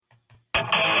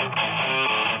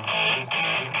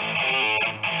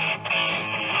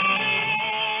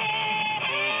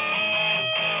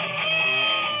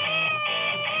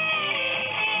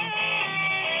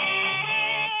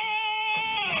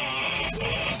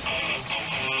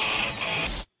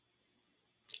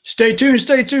Stay tuned,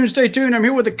 stay tuned, stay tuned. I'm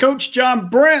here with the coach, John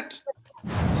Brent.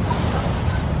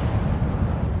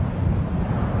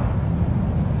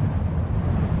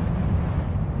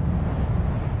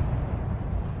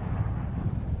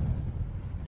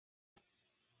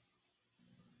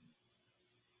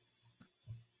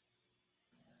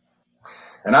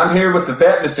 And I'm here with the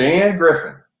vet, Mr. Ian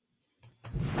Griffin.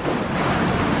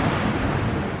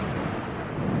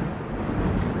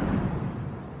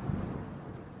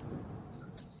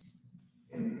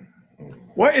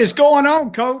 What is going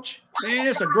on, Coach? Man,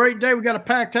 it's a great day. We got a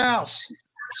packed house.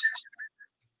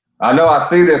 I know I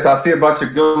see this. I see a bunch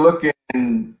of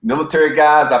good-looking military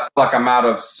guys. I feel like I'm out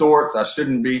of sorts. I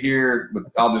shouldn't be here with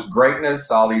all this greatness,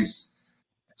 all these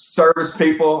service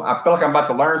people. I feel like I'm about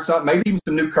to learn something, maybe even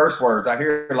some new curse words. I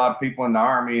hear a lot of people in the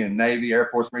Army and Navy, Air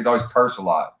Force, Marines always curse a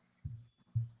lot.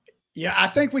 Yeah, I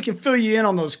think we can fill you in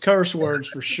on those curse words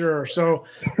for sure. So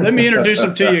let me introduce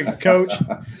them to you, Coach.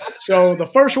 So the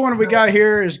first one we got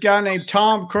here is a guy named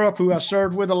Tom Krupp, who I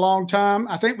served with a long time.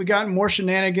 I think we got more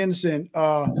shenanigans than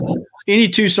any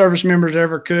two service members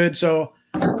ever could. So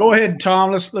go ahead,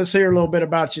 Tom. Let's hear a little bit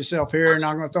about yourself here, and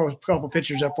I'm going to throw a couple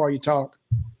pictures up while you talk.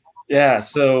 Yeah.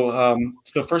 So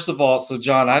first of all,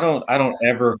 John, I don't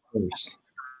ever curse.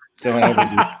 Don't ever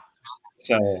do that.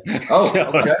 So okay.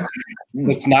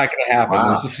 It's not going to happen.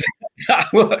 Wow.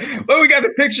 Well, we got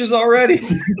the pictures already.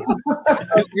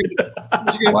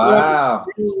 Wow.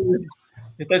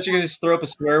 I thought you could just throw up a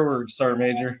swear word, Sergeant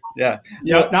Major. Yeah.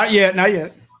 Yeah, not yet.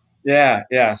 Yeah.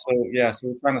 So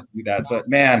we're trying to do that. But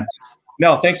man,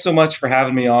 no, thanks so much for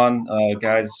having me on,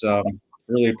 guys.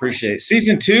 Really appreciate it.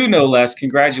 Season 2, no less.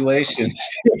 Congratulations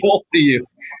to both of you.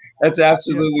 That's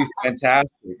absolutely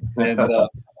fantastic. And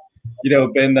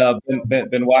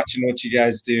been watching what you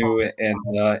guys do,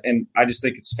 and I just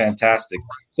think it's fantastic.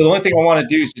 So the only thing I want to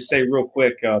do is just say real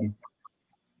quick, I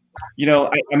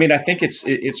think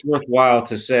it's worthwhile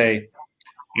to say,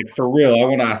 like, for real, I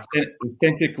want to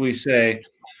authentically say,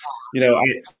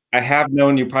 I have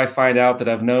known, you probably find out that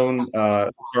I've known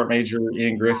Sergeant Major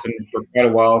Ian Griffin for quite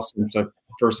a while, since I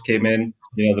first came in,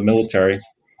 the military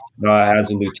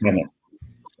as a lieutenant.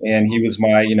 And he was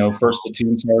my, first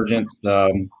platoon sergeant,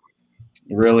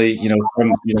 really,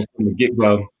 from the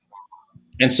get-go.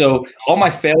 And so all my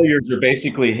failures are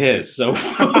basically his. So,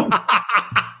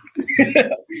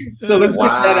 so let's get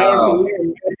that out of the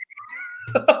way.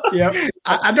 Yeah,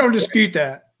 I don't dispute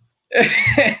that.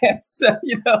 So,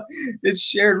 it's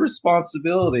shared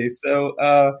responsibility. So,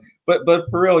 but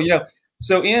for real,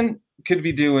 so Ian could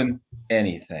be doing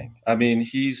anything. I mean,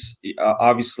 he's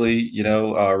obviously,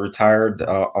 retired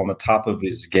on the top of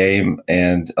his game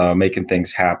and making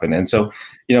things happen. And so,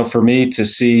 for me to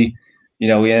see,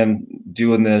 Ian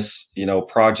doing this,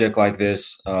 project like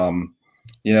this, and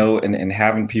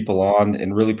having people on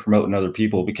and really promoting other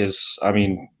people, because I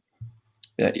mean,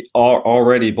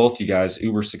 already both you guys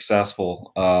uber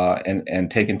successful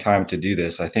and taking time to do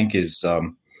this, I think is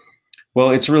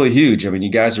it's really huge. I mean,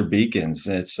 you guys are beacons.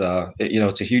 It's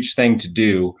it's a huge thing to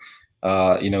do,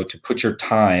 to put your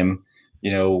time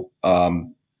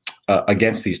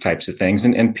against these types of things,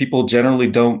 and people generally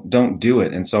don't do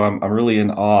it. And so I'm really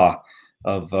in awe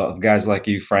of guys like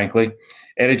you, frankly.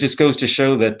 And it just goes to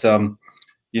show that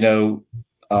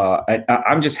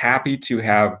I'm just happy to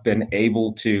have been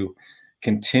able to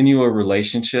continue a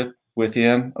relationship with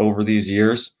Ian over these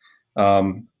years,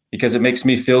 because it makes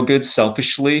me feel good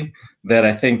selfishly that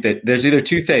I think that there's either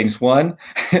two things. One,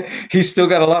 he's still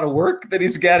got a lot of work that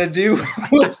he's got to do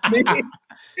with me.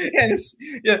 And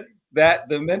that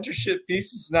the mentorship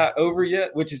piece is not over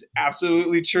yet, which is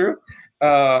absolutely true.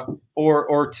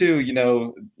 Or two,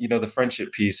 the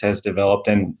friendship piece has developed,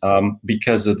 and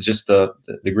because of just the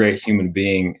great human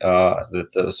being that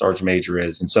the Sergeant Major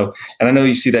is. And I know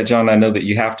you see that, John. I know that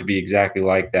you have to be exactly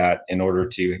like that in order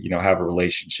to, have a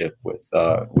relationship with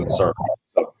Sergeant.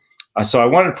 So I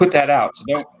wanted to put that out.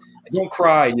 So don't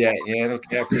cry yet, Ian.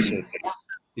 Okay, I appreciate it.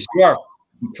 Because you are a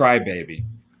crybaby.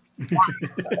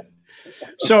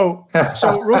 So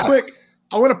real quick,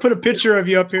 I want to put a picture of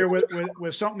you up here with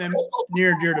something that's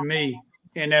near and dear to me.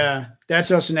 And that's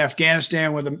us in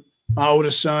Afghanistan with my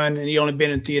oldest son, and he only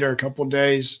been in theater a couple of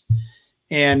days.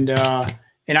 And I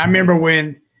remember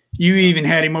when you even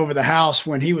had him over the house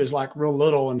when he was like real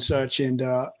little and such. And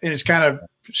it's kind of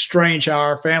strange how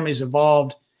our family's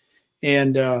evolved.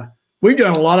 And we've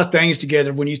done a lot of things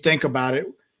together when you think about it.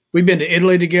 We've been to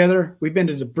Italy together. We've been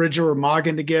to the Bridge of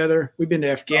Remagen together. We've been to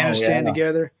Afghanistan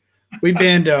together. We've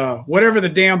been to whatever the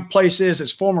damn place is.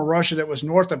 It's former Russia that was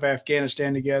north of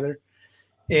Afghanistan together.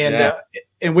 And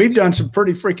we've done some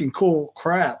pretty freaking cool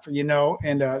crap,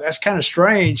 and that's kind of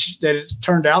strange that it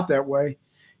turned out that way.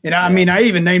 And I mean, I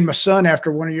even named my son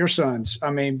after one of your sons.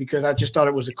 I mean, because I just thought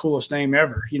it was the coolest name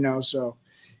ever, So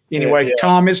anyway,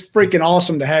 Tom, it's freaking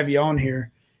awesome to have you on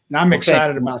here. And I'm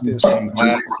excited about this. Thanks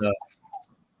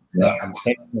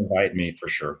for inviting me for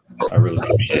sure. I really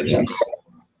appreciate it.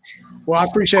 Well, I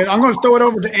appreciate it. I'm going to throw it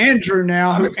over to Andrew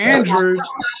now. Andrew,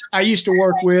 I used to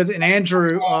work with, and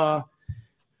Andrew,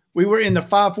 we were in the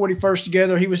 541st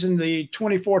together. He was in the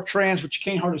 24 Trans, which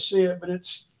you can't hardly see it, but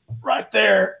it's right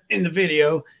there in the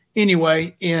video.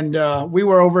 Anyway, and we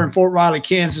were over in Fort Riley,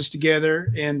 Kansas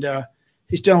together, and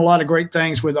he's done a lot of great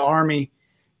things with the Army.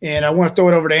 And I want to throw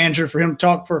it over to Andrew for him to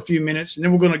talk for a few minutes, and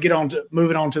then we're going to get on to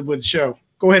moving on with the show.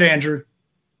 Go ahead, Andrew.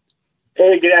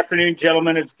 Hey, good afternoon,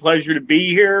 gentlemen. It's a pleasure to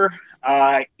be here.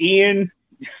 Ian,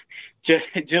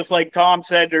 just like Tom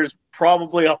said, there's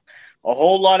probably a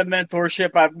whole lot of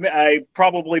mentorship I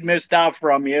probably missed out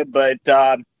from you, but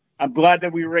I'm glad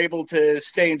that we were able to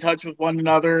stay in touch with one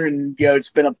another, and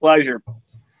it's been a pleasure.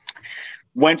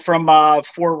 Went from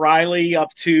Fort Riley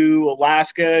up to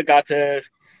Alaska, got to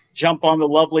jump on the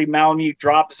lovely Malamute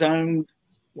drop zone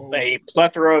a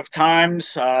plethora of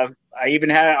times. I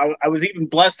was even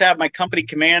blessed to have my company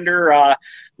commander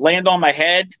land on my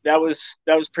head. That was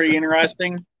pretty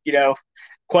interesting.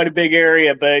 Quite a big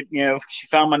area, but she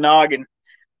found my noggin.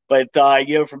 But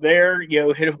from there,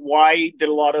 hit Hawaii, did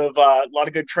a lot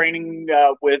of good training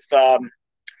with the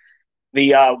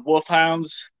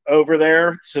Wolfhounds over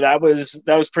there. So that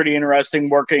was pretty interesting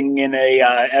working in a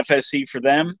FSC for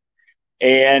them.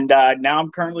 And now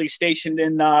I'm currently stationed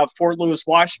in Fort Lewis,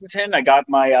 Washington. I got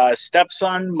my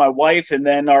stepson, my wife, and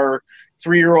then our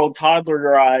 3-year-old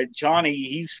toddler, Johnny.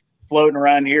 He's floating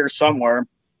around here somewhere.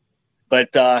 But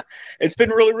it's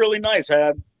been really, really nice.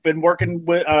 I've been working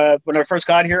with, when I first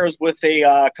got here, I was with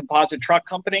a composite truck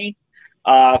company,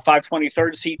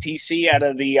 523rd CTC out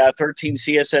of the 13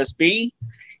 CSSB.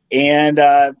 And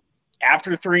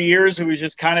after 3 years, it was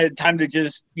just kind of time to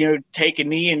just, take a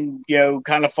knee and,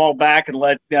 kind of fall back and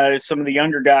let some of the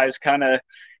younger guys kind of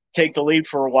take the lead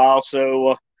for a while.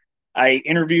 So I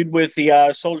interviewed with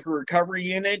the Soldier Recovery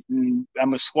Unit, and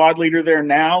I'm a squad leader there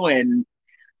now. And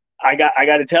I got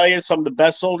to tell you, some of the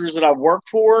best soldiers that I've worked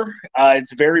for.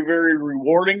 It's very, very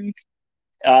rewarding.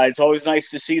 It's always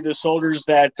nice to see the soldiers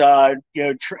that,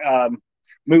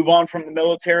 move on from the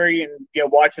military and,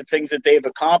 watch the things that they've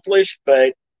accomplished.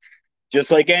 But just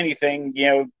like anything,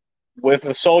 with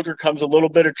a soldier comes a little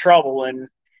bit of trouble. And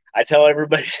I tell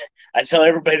everybody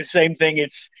the same thing.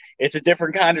 It's a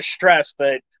different kind of stress,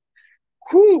 but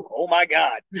whew, oh my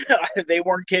God, they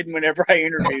weren't kidding whenever I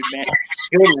interviewed, man.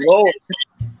 Good Lord.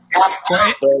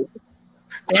 So,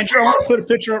 Andrew, I want to put a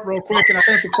picture up real quick, and I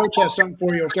think the coach has something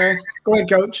for you, okay? Go ahead,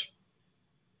 Coach.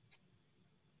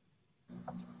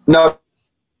 No,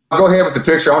 go ahead with the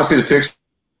picture. I want to see the picture.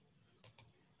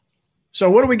 So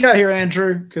what do we got here,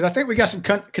 Andrew? Because I think we got some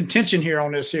contention here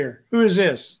on this here. Who is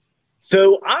this?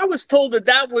 So I was told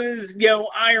that was,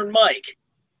 Iron Mike.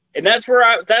 And that's where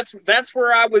I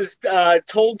was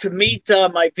told to meet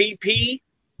my VP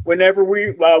whenever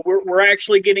we're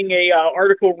actually getting a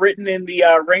article written in the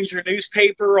Ranger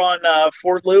newspaper on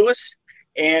Fort Lewis.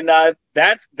 And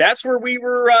that's where we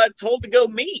were told to go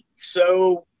meet.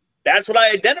 So that's what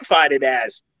I identified it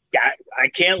as. I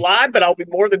can't lie, but I'll be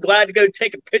more than glad to go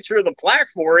take a picture of the plaque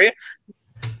for you.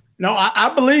 No,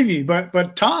 I believe you,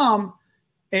 but Tom,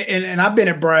 and I've been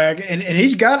at Bragg, and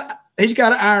he's got an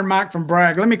Iron Mike from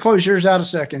Bragg. Let me close yours out a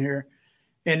second here,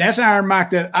 and that's Iron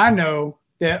Mike that I know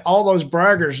that all those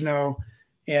braggers know,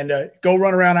 and go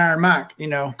run around Iron Mike,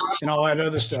 and all that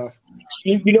other stuff.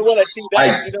 You know what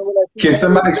I think? Can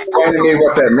somebody explain to me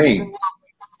what that means?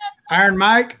 Iron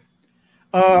Mike.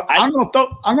 I'm gonna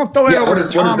throw it over. What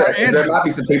is that? There might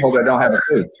be some people that don't have a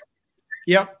clue.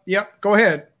 Yep. Go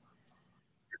ahead.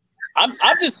 I'm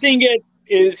just seeing it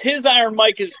is his Iron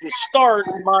Mike is the start,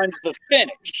 and mine's the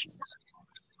finish.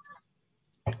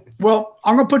 Well,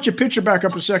 I'm gonna put your picture back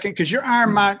up a second because your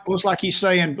Iron Mike looks like he's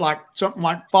saying like something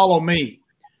like "follow me,"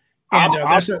 and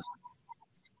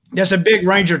that's a big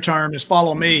Ranger term is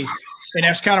 "follow me," and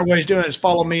that's kind of what he's doing is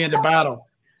 "follow me into battle."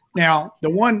 Now, the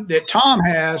one that Tom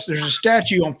has, there's a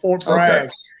statue on Fort Bragg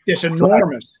that's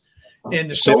enormous,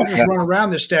 and the soldiers run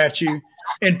around the statue,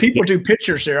 and people do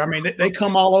pictures there. I mean, they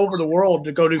come all over the world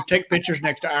to take pictures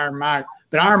next to Iron Mike.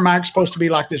 But Iron Mike's supposed to be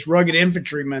like this rugged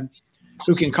infantryman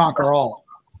who can conquer all.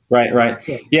 Right.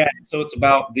 Yeah. So it's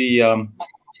about the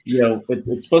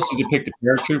it's supposed to depict a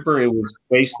paratrooper. It was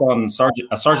based on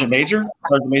Sergeant Major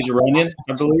Runyon,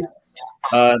 I believe,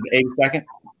 the 82nd.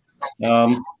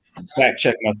 Fact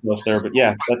check myself there, but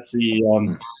yeah, that's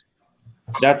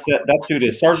that's who it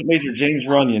is. Sergeant Major James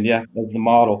Runyon, yeah, that's the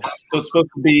model. So it's supposed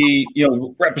to be,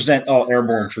 represent all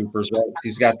airborne troopers, right?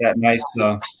 He's got that nice,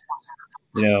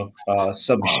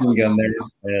 submachine gun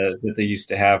there that they used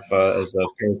to have as a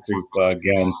paratroop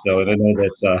gun. So I know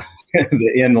that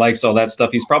the N likes all that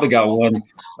stuff. He's probably got one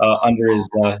under his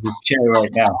chair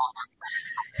right now.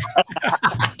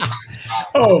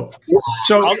 Oh,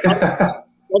 so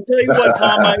I'll tell you what,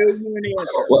 Tom, I owe you an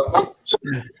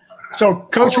answer. So,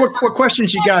 Coach, what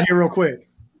questions you got here, real quick?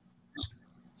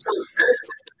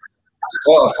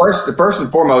 Well, first and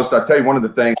foremost, I'll tell you one of the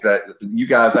things that you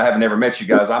guys, I haven't ever met you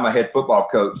guys. I'm a head football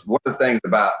coach. One of the things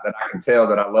about that I can tell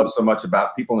that I love so much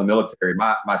about people in the military,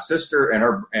 my sister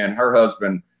and her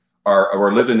husband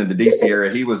were living in the D.C.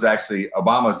 area. He was actually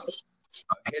Obama's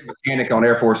head mechanic on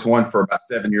Air Force One for about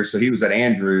 7 years. So he was at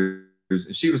Andrews,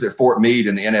 and she was at Fort Meade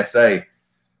in the NSA.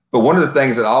 But one of the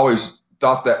things that I always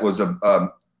thought that was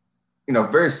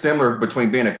very similar between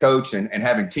being a coach and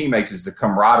having teammates is the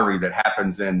camaraderie that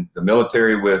happens in the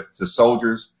military with the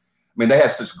soldiers. I mean, they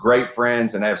have such great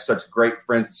friends and they have such great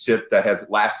friendship that have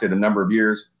lasted a number of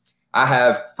years. I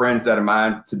have friends that are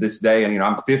mine to this day, and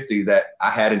I'm 50 that I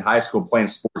had in high school playing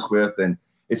sports with, and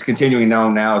it's continuing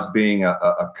known now as being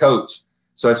a coach.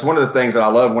 So it's one of the things that I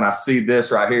love when I see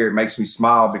this right here. It makes me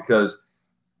smile because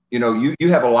you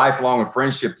have a lifelong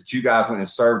friendship that you guys went and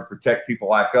served to protect people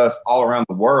like us all around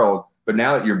the world. But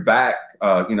now that you're back,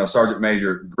 Sergeant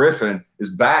Major Griffin is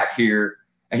back here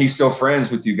and he's still friends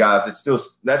with you guys. It's still,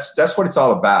 that's what it's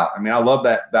all about. I mean, I love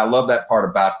that. I love that part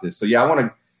about this. So yeah, I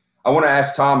want to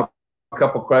ask Tom a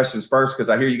couple questions first, because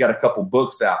I hear you got a couple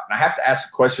books out, and I have to ask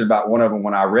a question about one of them.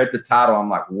 When I read the title, I'm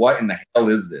like, what in the hell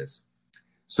is this?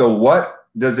 So what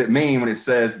does it mean when it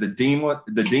says the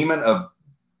demon of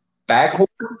Baghorn?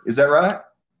 Is that right?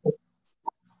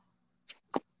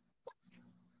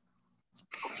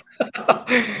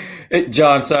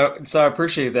 John, so I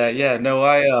appreciate that. Yeah, no,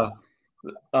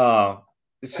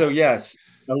 so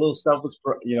yes, a little selfless,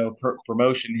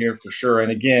 promotion here for sure.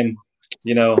 And again,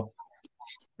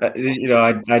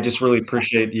 I just really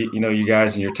appreciate you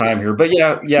guys and your time here. But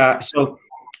yeah. So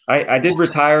I did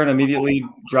retire and immediately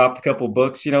dropped a couple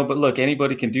books, but look,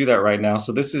 anybody can do that right now.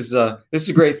 So this is a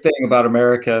great thing about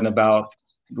America and about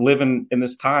living in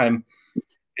this time,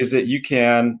 is that you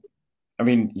can. I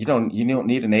mean, you don't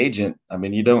need an agent. I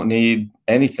mean, you don't need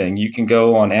anything. You can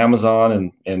go on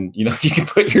Amazon and you can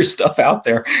put your stuff out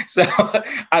there. So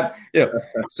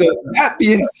so that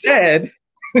being said,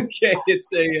 okay,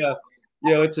 it's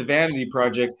a vanity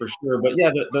project for sure. But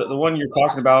yeah, the one you're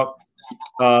talking about,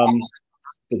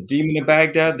 the Demon of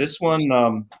Baghdad, this one,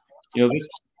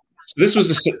 this was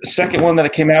the second one that I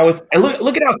came out with. And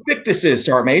look at how thick this is,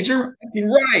 Sergeant Major. You're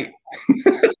right.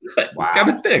 Wow. Kind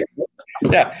of thick.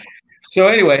 Yeah. So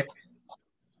anyway,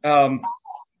 and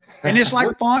it's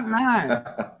like font 9.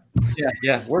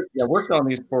 Yeah. Worked on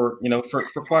these for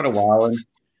quite a while, and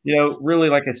really,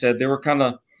 like I said, they were kind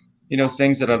of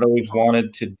things that I'd always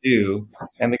wanted to do.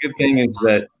 And the good thing is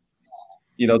that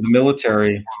the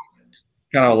military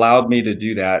kind of allowed me to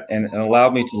do that and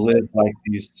allowed me to live like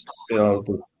these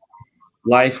the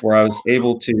life where I was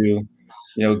able to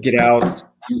get out.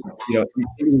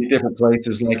 In different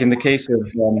places, like in the case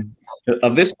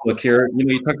of this book here,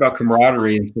 you talk about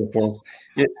camaraderie and so forth.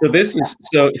 So this is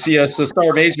so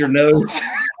Sergeant Major knows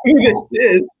who this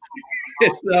is.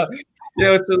 It's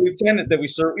it's a lieutenant that we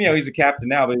serve. He's a captain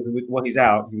now, but he's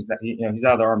out. He's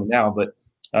out of the Army now, but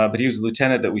he was a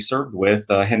lieutenant that we served with.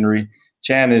 Henry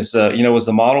Chan is was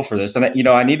the model for this, and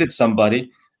I needed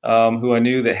somebody who I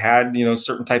knew that had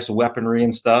certain types of weaponry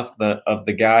and stuff. Of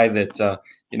the guy that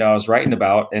I was writing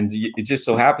about, and it just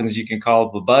so happens you can call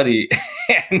up a buddy,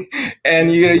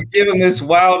 and you give him this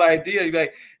wild idea. You're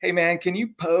like, "Hey man, can you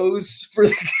pose for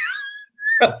the?"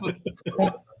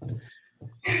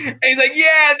 And he's like,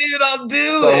 "Yeah, dude, I'll do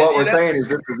it." So what we're saying is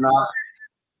this is not.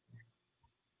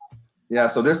 Yeah,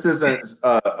 so this isn't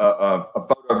a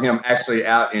photo of him actually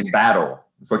out in battle.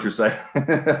 Is what you're saying?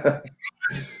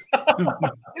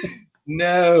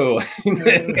 No.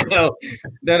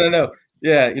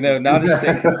 Yeah, not as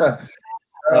thick.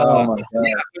 Oh my God.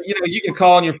 Yeah, you can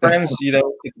call on your friends,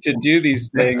 to do these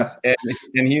things,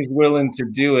 and he's willing to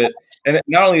do it. And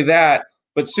not only that,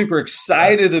 but super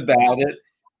excited about it.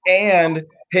 And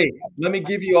hey, let me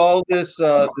give you all this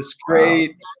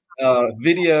great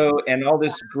video and all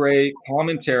this great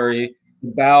commentary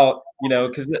about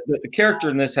because the character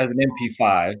in this has an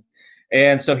MP5.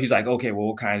 And so he's like, okay, well,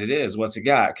 what kind it is? What's it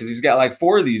got? Because he's got like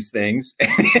 4 of these things.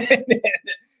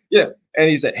 Yeah. And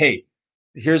he said, hey,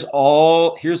 here's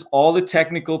all the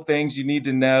technical things you need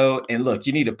to know. And look,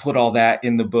 you need to put all that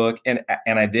in the book. And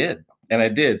I did.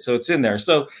 So it's in there.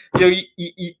 So,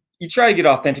 you try to get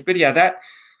authentic, but yeah,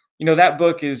 that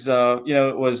book is,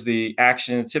 it was the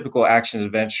typical action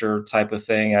adventure type of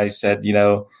thing. I said,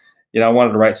 I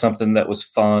wanted to write something that was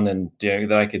fun and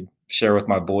that I could share with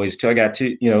my boys too. I got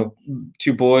 2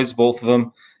 boys, both of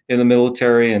them in the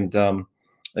military, and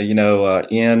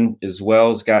Ian as well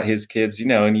has got his kids,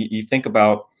 and you think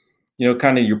about,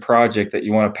 kind of your project that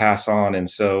you want to pass on. And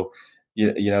so,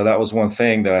 that was one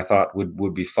thing that I thought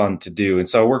would be fun to do. And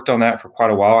so I worked on that for quite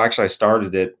a while. Actually, I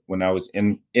started it when I was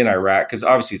in Iraq, because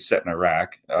obviously it's set in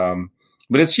Iraq.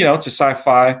 But it's, it's a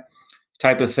sci-fi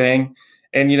type of thing.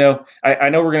 And, I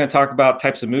know we're going to talk about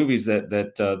types of movies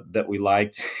that we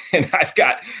liked. And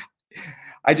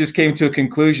I just came to a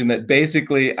conclusion that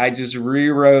basically I just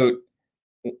rewrote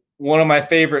one of my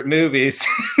favorite movies.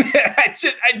 I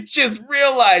just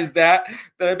realized that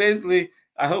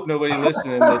I hope nobody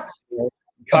listening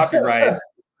copyright.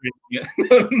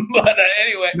 But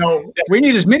anyway, no, we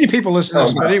need as many people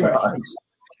listening. But anyway,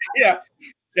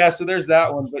 yeah. So there's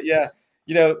that one. But yeah,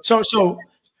 So,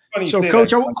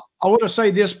 Coach, I want to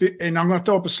say this, and I'm going to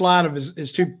throw up a slide of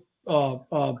his 2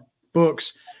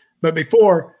 books. But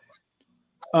before,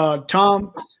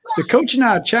 Tom, the coach and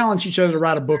I challenged each other to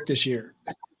write a book this year.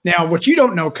 Now, what you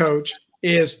don't know, Coach,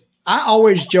 is I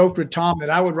always joked with Tom that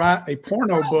I would write a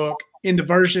porno book in the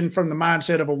version from the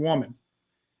mindset of a woman.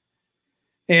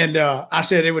 And I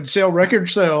said it would sell record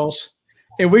sales.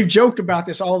 And we joked about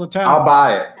this all the time. I'll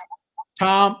buy it.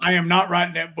 Tom, I am not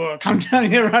writing that book. I'm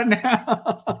telling you right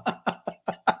now.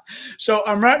 So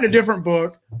I'm writing a different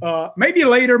book. Maybe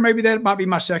later, maybe that might be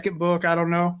my second book. I don't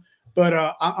know. But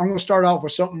I'm going to start off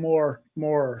with something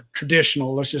more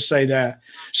traditional. Let's just say that.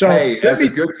 So, hey, as a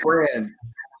good friend,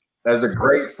 as a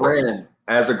great friend,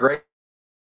 as a great.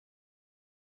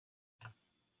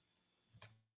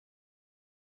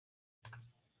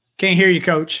 Can't hear you,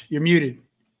 Coach. You're muted.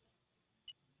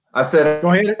 I said,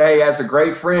 go ahead. Hey, as a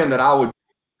great friend, that I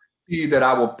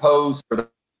will pose for the.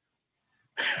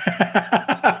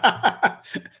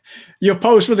 You'll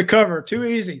pose for the cover. Too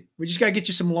easy. We just got to get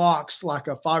you some locks like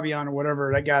a Fabian or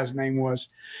whatever that guy's name was.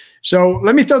 So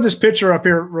let me throw this picture up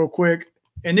here real quick.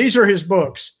 And these are his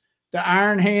books, The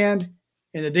Iron Hand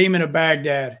and The Demon of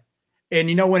Baghdad. And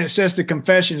when it says The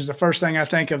Confessions, the first thing I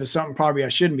think of is something probably I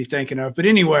shouldn't be thinking of. But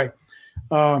anyway,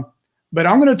 but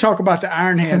I'm going to talk about The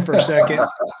Iron Hand for a second.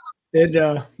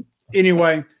 And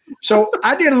anyway, so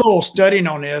I did a little studying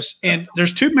on this, and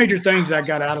there's 2 major things that I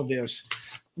got out of this.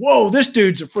 Whoa, this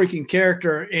dude's a freaking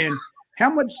character. And I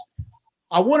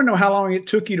want to know how long it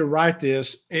took you to write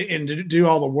this and to do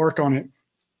all the work on it.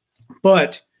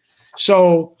 But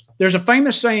so there's a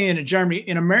famous saying in Germany,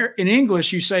 in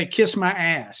English, you say, kiss my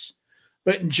ass.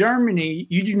 But in Germany,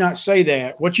 you do not say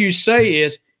that. What you say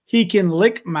is, he can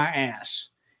lick my ass.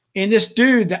 And this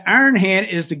dude, the Iron Hand,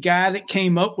 is the guy that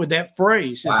came up with that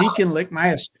phrase. Wow. He can lick my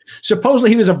ass. Supposedly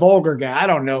he was a vulgar guy. I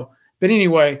don't know. But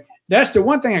anyway, that's the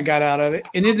one thing I got out of it.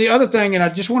 And then the other thing, and I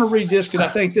just want to read this because I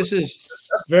think this is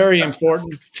very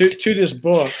important to this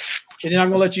book. And then I'm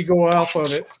going to let you go off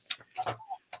of it.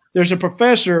 There's a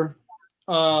professor,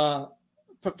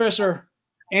 Professor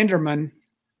Anderman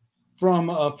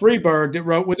from Freiburg, that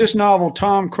wrote, with this novel,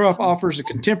 Tom Krupp offers a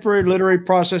contemporary literary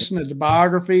processing of the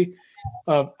biography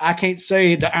of, I can't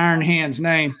say the Iron Hand's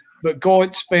name, but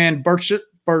Goetz van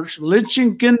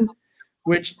Berlichingen,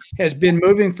 which has been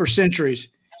moving for centuries.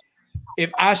 If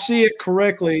I see it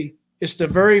correctly, it's the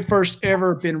very first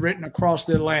ever been written across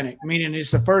the Atlantic, meaning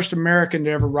it's the first American to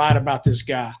ever write about this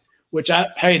guy, which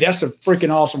hey, that's a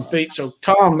freaking awesome feat. So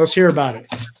Tom, let's hear about it.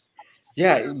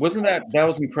 Yeah, wasn't that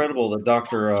was incredible that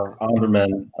Dr.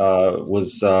 Anderman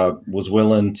was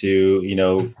willing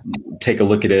to, take a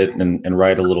look at it and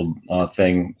write a little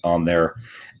thing on there.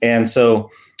 And so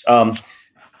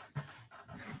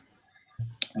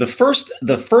the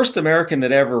first American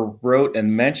that ever wrote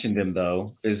and mentioned him,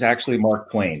 though, is actually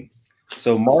Mark Twain.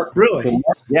 So Mark, really?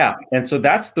 Yeah. And so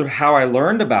that's how I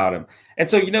learned about him. And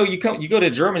so, you go to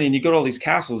Germany and you go to all these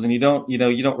castles and you don't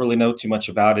really know too much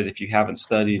about it if you haven't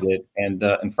studied it.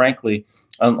 And frankly,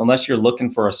 unless you're looking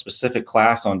for a specific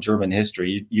class on German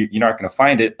history, you're not going to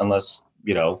find it unless,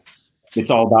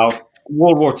 it's all about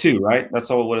World War II, right? That's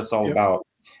what it's all about.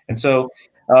 And so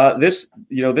this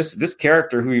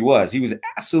character, who he was an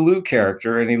absolute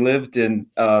character, and he lived in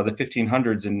the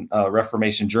 1500s in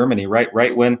Reformation Germany,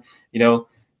 right when,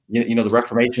 the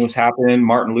Reformation was happening.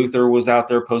 Martin Luther was out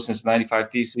there posting his 95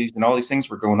 Theses, and all these things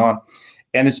were going on.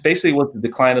 And it's basically what's the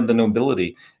decline of the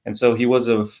nobility. And so he was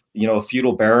a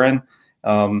feudal baron.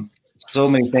 So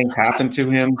many things happened to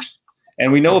him.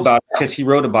 And we know about it because he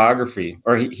wrote a biography,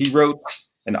 or he wrote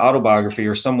an autobiography,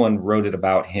 or someone wrote it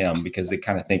about him because they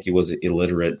kind of think he was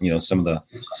illiterate, some of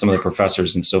the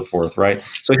professors and so forth, right?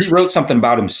 So he wrote something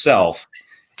about himself,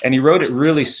 and he wrote it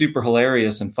really super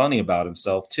hilarious and funny about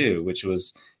himself too, which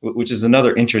is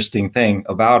another interesting thing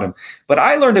about him. But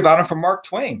I learned about him from Mark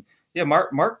Twain. Yeah,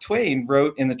 Mark Twain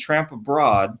wrote in The Tramp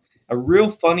Abroad a real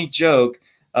funny joke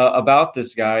about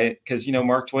this guy, because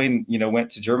Mark Twain went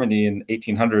to Germany in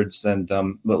 1800s and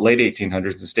late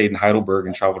 1800s and stayed in Heidelberg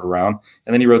and traveled around,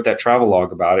 and then he wrote that travel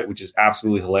log about it, which is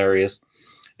absolutely hilarious.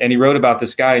 And he wrote about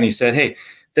this guy, and he said, hey,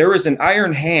 there was an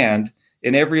iron hand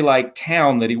in every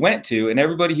town that he went to, and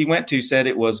everybody he went to said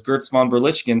it was Gertz von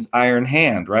Berlichten's iron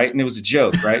hand, right? And it was a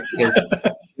joke, right?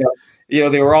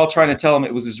 They were all trying to tell him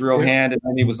it was his real hand. And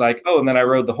then he was like, oh, and then I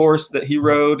rode the horse that he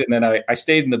rode. And then I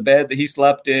stayed in the bed that he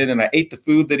slept in. And I ate the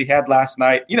food that he had last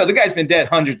night. The guy's been dead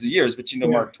hundreds of years, but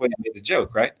Mark Twain made a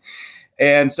joke, right?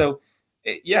 And so,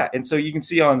 And so you can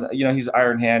see on, he's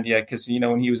Iron Hand. Yeah. Cause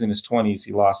when he was in his 20s,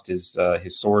 he lost his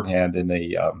sword hand in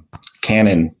a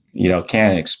cannon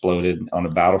exploded on a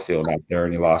battlefield out there,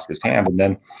 and he lost his hand. And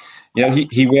then,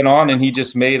 he went on and he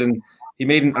just made an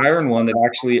iron one that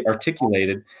actually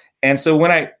articulated. And so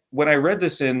when I read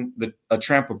this in A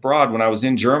Tramp Abroad, when I was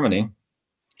in Germany,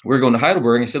 we were going to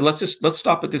Heidelberg, and he said, let's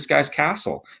stop at this guy's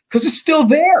castle because it's still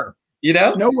there,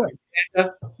 No way. And,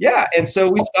 and so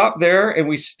we stopped there and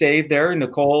we stayed there. And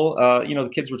Nicole, the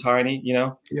kids were tiny,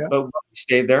 but we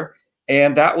stayed there.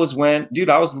 And that was when,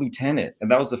 I was a lieutenant,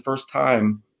 and that was the first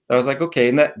time that I was like, okay.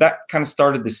 And that kind of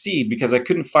started the seed, because I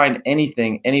couldn't find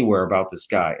anything anywhere about this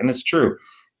guy. And it's true.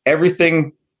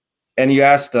 Everything. And you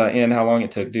asked Ian how long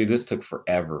it took. Dude, this took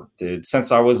forever, dude.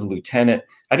 Since I was a lieutenant,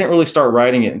 I didn't really start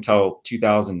writing it until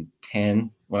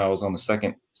 2010, when I was on the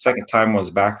second time I was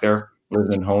back there,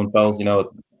 living in Hohenfeld,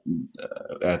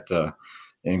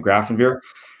 in Grafenwehr.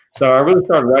 So I really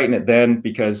started writing it then,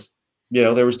 because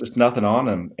there was just nothing on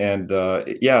him. And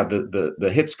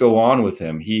the hits go on with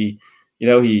him. He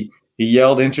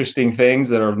yelled interesting things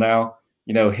that are now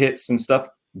hits and stuff.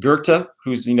 Goethe,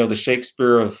 who's the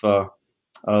Shakespeare of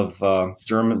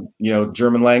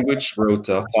German language, wrote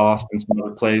Faust and some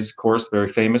other plays, of course, very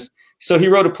famous. So he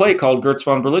wrote a play called Gertz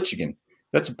von Berlichingen.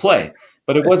 That's a play,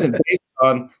 but it wasn't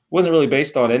really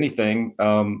based on anything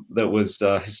that was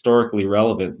historically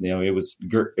relevant. It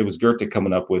was Goethe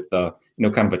coming up with kind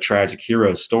of a tragic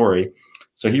hero story.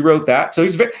 So he wrote that. So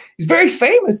he's very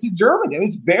famous in Germany. It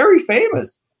was very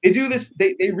famous. They do this.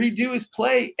 They redo his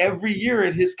play every year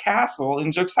at his castle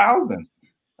in Juxhausen.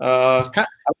 How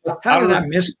did I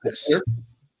miss this?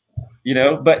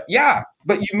 But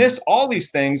you miss all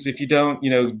these things if you don't,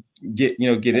 get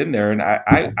in there. And I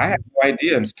had no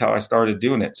idea until I started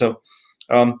doing it. So,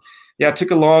 it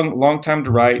took a long time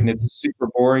to write, and it's super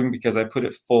boring because I put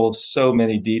it full of so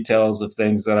many details of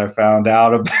things that I found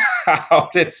out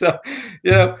about it. So,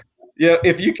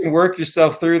 if you can work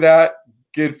yourself through that,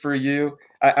 good for you.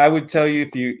 I would tell you,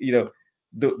 if you,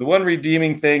 the one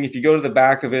redeeming thing, if you go to the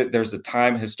back of it, there's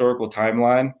a historical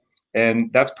timeline,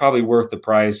 and that's probably worth the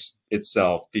price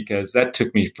itself, because that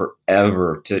took me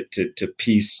forever to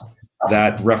piece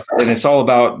that and it's all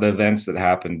about the events that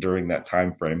happened during that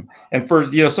time frame. And for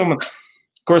someone,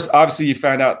 of course, obviously you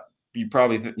found out, you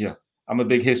probably I'm a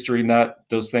big history nut.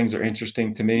 Those things are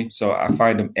interesting to me, so I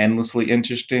find them endlessly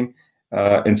interesting.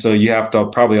 And so you have to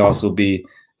probably also be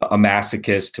a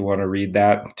masochist to want to read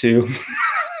that too.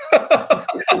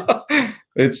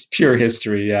 It's pure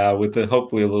history, with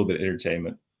hopefully a little bit of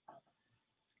entertainment.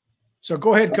 So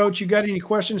go ahead, Coach. You got any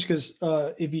questions? Because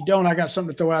if you don't, I got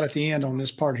something to throw out at the end on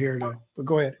this part here, though. But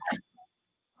go ahead.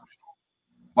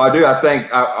 Well, I do. I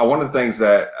think one of the things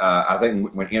that I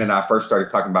think when Ian and I first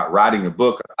started talking about writing a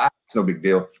book, it's no big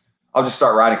deal. I'll just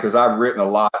start writing because I've written a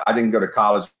lot. I didn't go to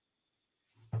college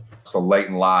so late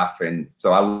in life, and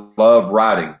so I love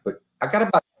writing. But I got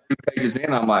about 2 pages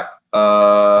in, I'm like,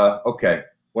 okay,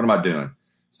 what am I doing?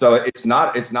 So it's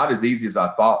not as easy as I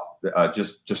thought.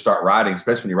 Just start writing,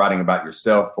 especially when you're writing about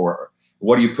yourself. Or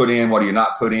what do you put in? What do you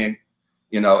not put in?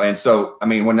 And so I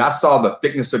mean, when I saw the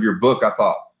thickness of your book, I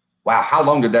thought, wow, how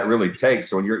long did that really take?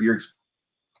 So when you're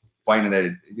explaining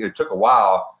that it took a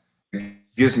while, it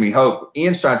gives me hope.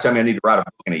 Ian's trying to tell me I need to write a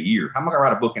book in a year. How am I going to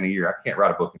write a book in a year? I can't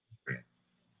write a book in a year.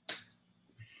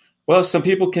 Well, some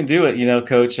people can do it,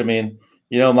 Coach. I mean,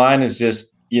 mine is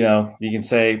just, you can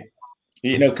say,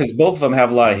 because both of them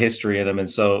have a lot of history in them. And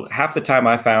so half the time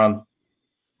I found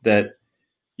that,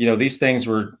 these things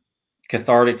were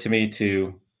cathartic to me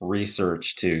to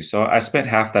research too. So I spent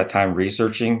half that time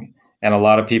researching, And a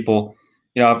lot of people,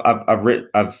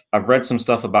 I've read some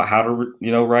stuff about how to,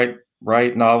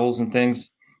 write novels and things.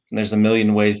 And there's a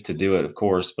million ways to do it, of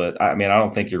course. But I mean, I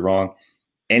don't think you're wrong.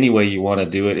 Any way you want to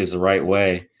do it is the right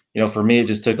way. For me, it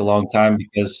just took a long time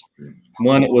because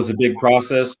one, it was a big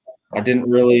process. I didn't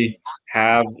really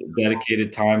have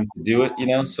dedicated time to do it,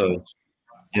 so,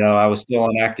 I was still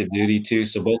on active duty too.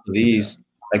 So both of these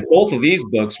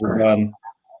books were done,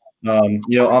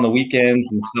 on the weekends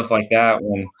and stuff like that.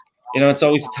 When, it's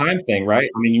always a time thing, right?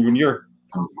 I mean, when you're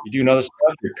doing other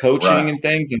stuff, you're coaching and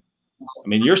things. And, I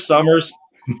mean, your summers,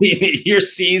 your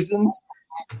seasons,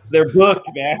 they're booked,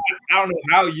 man. I don't know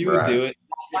how you would do it.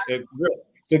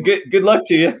 So good luck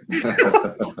to you.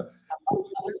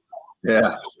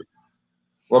 Yeah.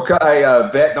 Well, hey,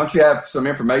 Vet, don't you have some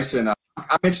information? I'm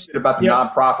interested about the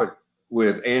nonprofit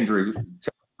with Andrew. Tell me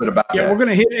a bit about that. We're going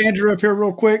to hit Andrew up here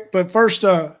real quick. But first,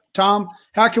 Tom,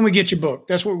 how can we get your book?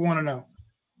 That's what we want to know.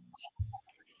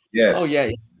 Yes. Oh, yeah.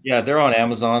 Yeah, they're on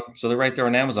Amazon. So they're right there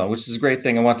on Amazon, which is a great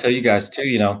thing. I want to tell you guys, too,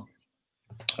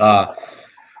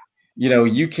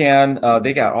 you can,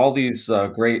 they got all these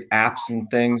great apps and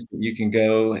things that you can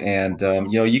go and,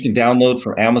 you can download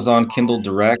from Amazon Kindle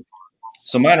Direct.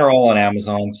 So mine are all on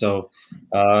Amazon. So,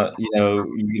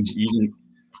 you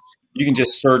can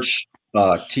just search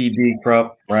TD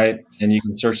Krupp, right? And you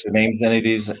can search the names of any of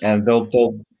these and they'll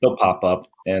pop up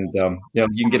and, you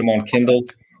can get them on Kindle.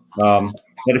 But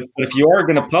if you are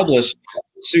going to publish,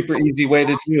 super easy way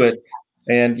to do it.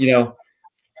 And,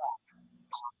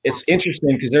 it's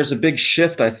interesting because there's a big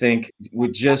shift, I think,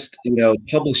 with just,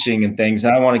 publishing and things.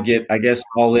 And I want to get, I guess,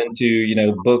 all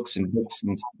into, books and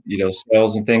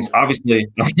sales and things. Obviously,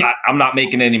 I'm not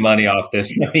making any money off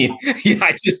this. I mean,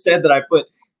 I just said that I put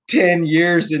 10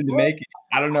 years into making it.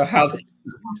 I don't know how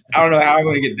I'm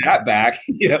going to get that back,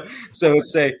 So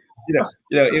it's it was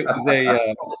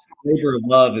a labor of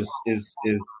love is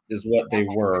what they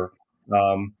were,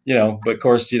 but of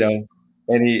course,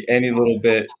 any little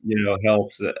bit,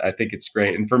 helps. I think it's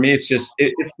great. And for me, it's just,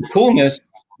 it's the coolness.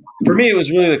 For me, it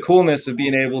was really the coolness of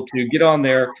being able to get on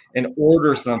there and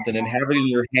order something and have it in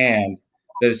your hand.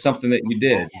 That is something that you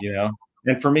did,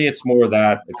 And for me, it's more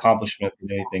that accomplishment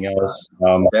than anything else.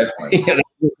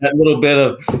 That little bit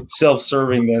of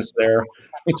self-servingness there.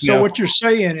 So what you're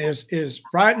saying is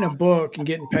writing a book and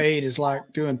getting paid is like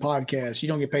doing podcasts. You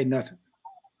don't get paid nothing.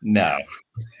 No.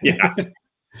 Yeah.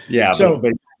 Yeah. So,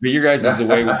 but your guys is the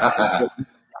way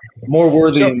more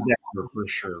worthy endeavor for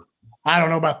sure. I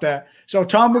don't know about that. So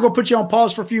Tom, we're gonna put you on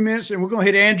pause for a few minutes, and we're gonna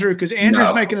hit Andrew because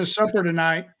Andrew's making a supper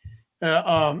tonight,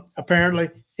 apparently,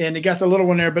 and he got the little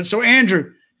one there. But so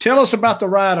Andrew, tell us about the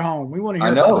ride home. We want to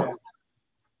hear about that.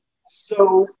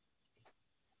 So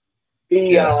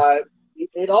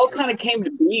it all kind of came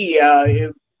to be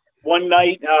one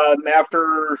night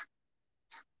after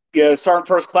Sergeant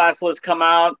First Class list come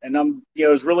out, and I'm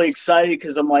was really excited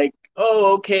because I'm like,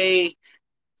 oh, okay,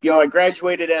 I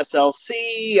graduated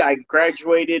SLC, I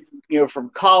graduated from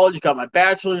college, got my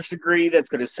bachelor's degree. That's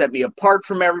going to set me apart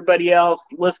from everybody else.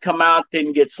 List come out,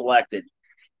 didn't get selected,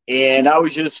 and I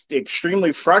was just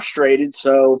extremely frustrated.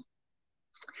 So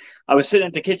I was sitting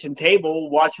at the kitchen table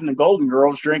watching the Golden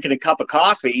Girls, drinking a cup of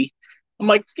coffee. I'm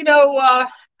like, I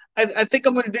think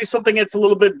I'm going to do something that's a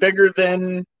little bit bigger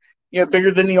than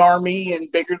the Army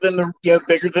and bigger than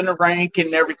the rank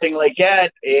and everything like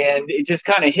that. And it just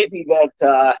kind of hit me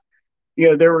that,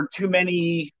 there were too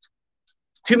many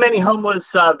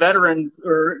homeless veterans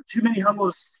or too many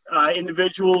homeless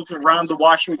individuals around the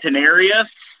Washington area.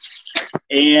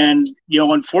 And,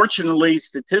 unfortunately,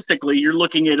 statistically, you're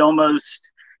looking at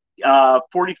almost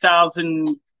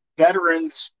 40,000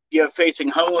 veterans, facing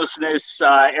homelessness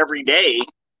every day.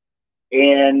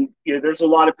 And there's a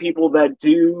lot of people that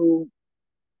do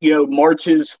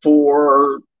marches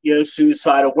for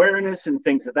suicide awareness and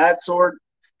things of that sort.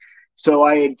 So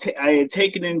I had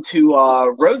taken into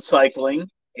road cycling,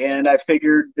 and I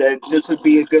figured that this would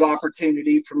be a good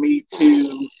opportunity for me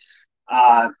to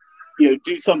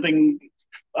do something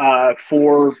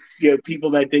for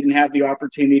people that didn't have the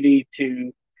opportunity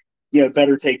to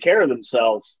better take care of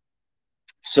themselves.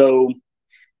 So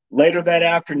later that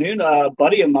afternoon, a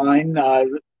buddy of mine,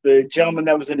 the gentleman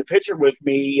that was in the picture with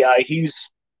me, he's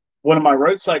one of my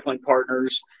road cycling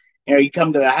partners. He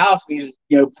come to the house, and he's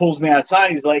pulls me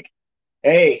outside. He's like,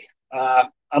 "Hey,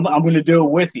 I'm going to do it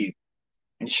with you."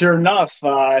 And sure enough,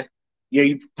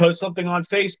 you post something on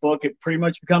Facebook, it pretty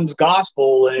much becomes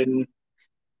gospel, and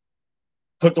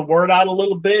put the word out a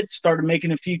little bit. Started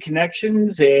making a few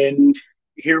connections, and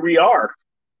here we are.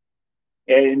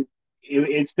 And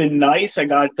it's been nice. I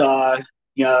got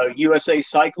USA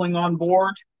Cycling on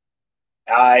board.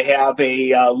 I have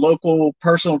a local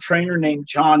personal trainer named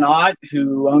John Ott,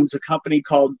 who owns a company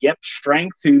called Yep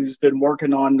Strength, who's been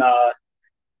working on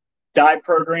diet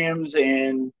programs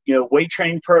and weight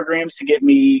training programs to get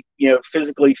me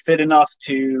physically fit enough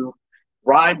to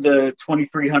ride the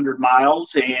 2,300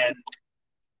 miles. And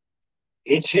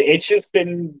it's just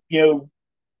been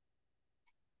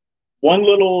one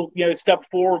little step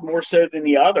forward more so than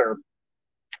the other.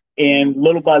 And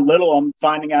little by little, I'm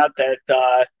finding out that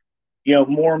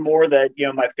more and more that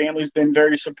my family's been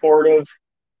very supportive.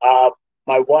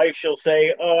 My wife, she'll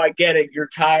say, "Oh, I get it. You're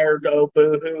tired. Oh,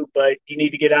 boo-hoo, but you need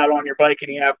to get out on your bike in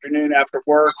the afternoon after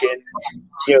work and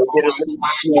get at least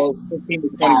 15 to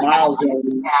 20 miles." And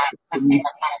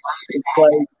it's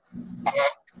like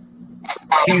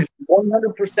she's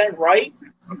 100% right.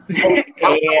 And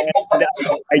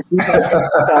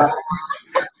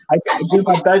I do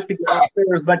my best to get out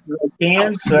there as much as I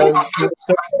can. So far,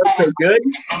 so good.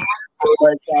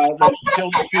 But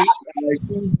she'll shoot.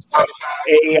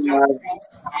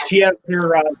 She has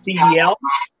her CDL.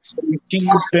 So she's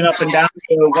been up and down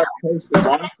the West Coast a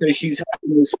lot. So she's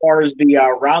helping as far as the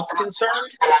route's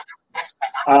concerned,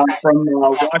 from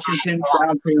Washington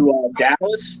down to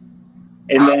Dallas.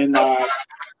 And then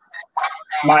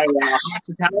my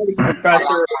hospitality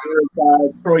professor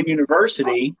at Troy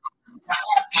University,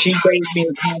 she gave me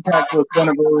in contact with one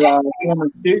of her former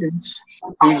students,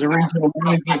 who's a regional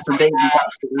manager for Dave &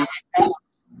 Buster's.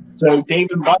 So Dave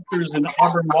 & Buster's in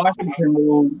Auburn, Washington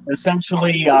will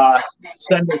essentially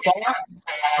send us off,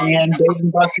 and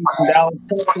Dave & Buster's in Dallas,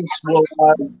 Texas will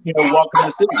welcome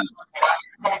us in.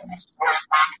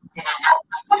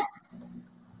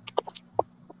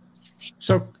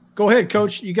 So go ahead,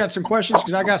 Coach. You got some questions?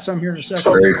 Because I got some here in a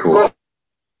second. Very cool.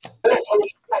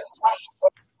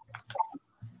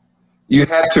 You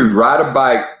had to ride a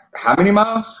bike how many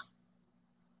miles?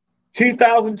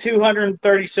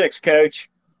 2,236, Coach.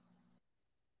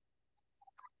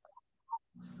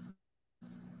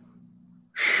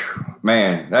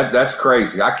 Man, that's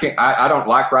crazy. I don't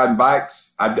like riding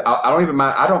bikes. I don't even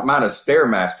mind. I don't mind a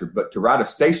Stairmaster, but to ride a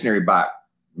stationary bike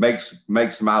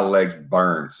makes my legs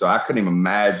burn. So I couldn't even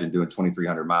imagine doing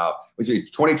 2,300 miles, which is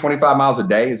 25 miles a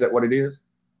day. Is that what it is?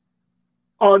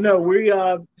 Oh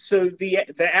no, so the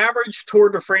average Tour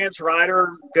de France rider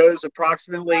goes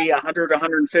approximately 100 to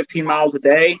 115 miles a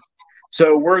day.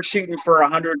 So we're shooting for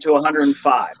 100 to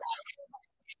 105.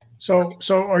 So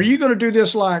are you going to do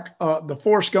this like the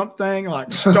Forrest Gump thing,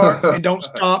 like start and don't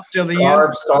stop till the end?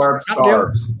 Carbs.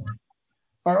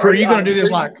 Or are you going to do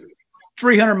this like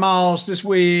 300 miles this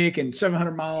week and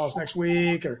 700 miles next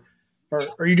week, or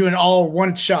are you doing all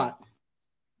one shot?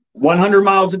 100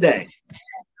 miles a day.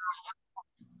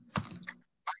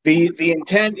 The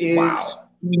intent is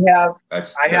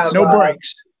I have no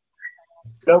breaks.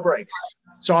 No breaks.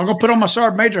 So I'm gonna put on my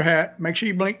Sergeant Major hat. Make sure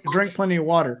you drink plenty of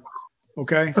water.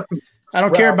 Okay. I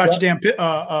don't care about your damn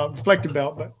reflective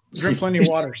belt, but drink plenty of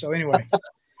water. So anyway.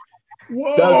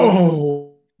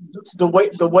 Whoa. The way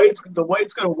it's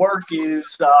going to work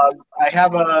is I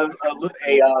have a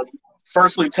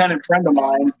first lieutenant friend of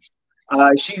mine.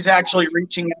 She's actually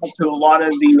reaching out to a lot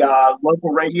of the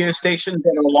local radio stations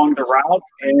that are along the route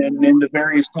and in the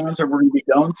various towns that we're going to be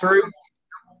going through.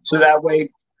 So that way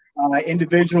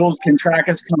individuals can track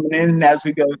us coming in as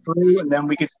we go through, and then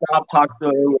we can stop, talk to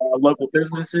local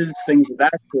businesses, things of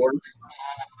that sort.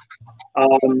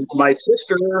 My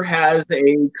sister has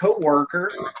a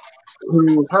coworker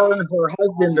who her and her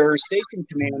husband are station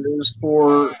commanders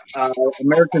for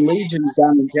American Legions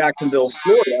down in Jacksonville,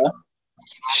 Florida.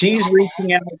 She's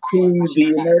reaching out to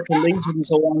the American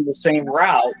Legions along the same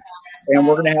route, and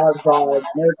we're going to have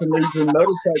American Legion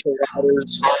motorcycle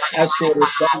riders escort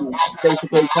us down,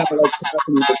 basically kind of like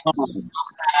passing the baton.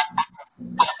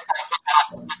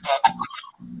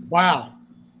 Wow.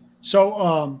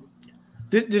 So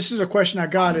this is a question I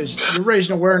got: is you're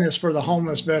raising awareness for the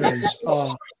homeless veterans?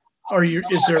 Is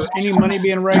there any money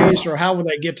being raised, or how will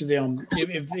they get to them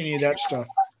if any of that stuff?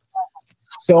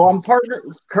 So I'm partnered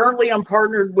with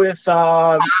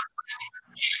an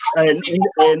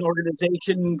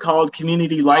organization called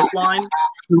Community Lifeline,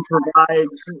 who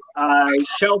provides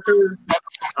shelter,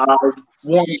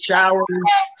 warm showers,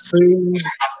 food,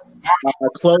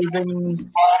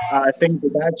 clothing, things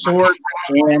of that sort,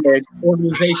 and an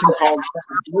organization called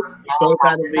both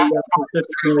out of the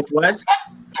Pacific Northwest.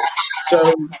 So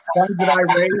funds that I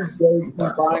raise goes to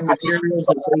buying materials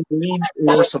that they need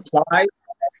or supply,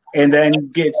 and then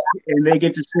they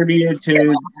get distributed to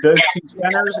those two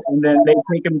centers, and then they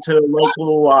take them to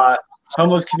local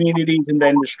homeless communities and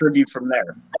then distribute from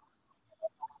there.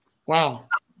 Wow.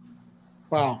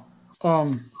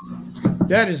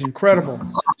 That is incredible.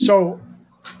 So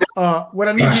What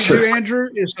I need you to do, Andrew,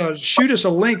 is shoot us a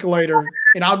link later,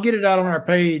 and I'll get it out on our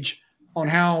page on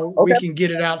how we can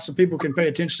get it out so people can pay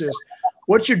attention to this.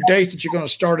 What's your date that you're going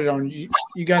to start it on? You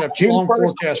got a long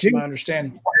forecast, from my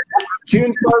understanding. June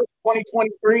 1st,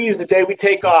 2023 is the day we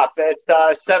take off at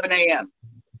 7 a.m.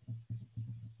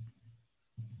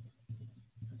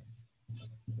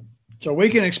 So we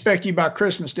can expect you by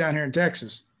Christmas down here in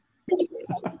Texas.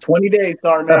 20 days,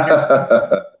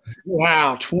 Sergeant.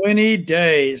 Wow, 20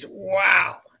 days.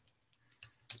 Wow.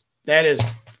 That is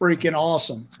freaking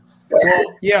awesome. Well,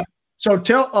 yeah. So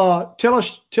tell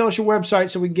us your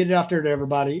website so we can get it out there to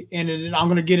everybody. And then I'm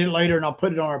going to get it later and I'll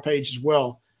put it on our page as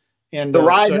well. And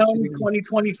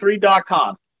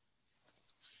TheRideHome2023.com.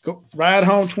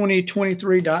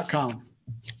 RideHome2023.com.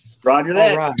 Roger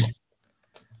that. All right.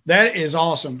 That is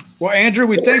awesome. Well, Andrew,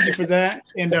 we thank you for that.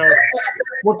 And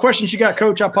what questions you got,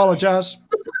 Coach? I apologize.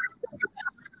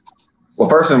 Well,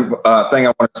 first thing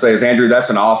I want to say is, Andrew, that's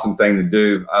an awesome thing to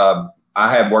do. I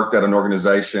have worked at an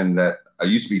organization that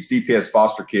used to be CPS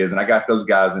Foster Kids, and I got those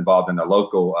guys involved in the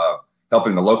local,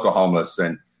 helping the local homeless.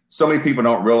 And so many people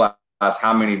don't realize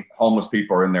how many homeless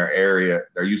people are in their area.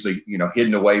 They're usually,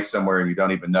 hidden away somewhere and you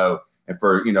don't even know. And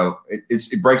for,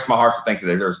 it breaks my heart to think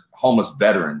that there's homeless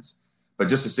veterans, but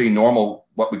just to see normal,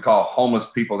 what we call homeless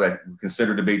people that we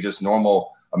consider to be just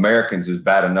normal Americans is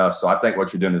bad enough. So I think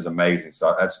what you're doing is amazing.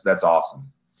 So that's awesome.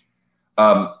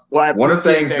 One of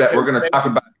the things that we're going to talk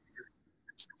about.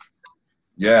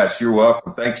 Yes, you're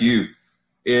welcome. Thank you.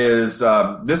 Is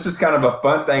this is kind of a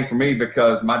fun thing for me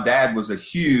because my dad was a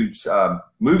huge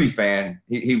movie fan.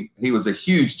 He was a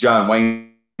huge John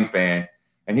Wayne fan,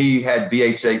 and he had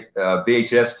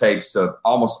VHS tapes of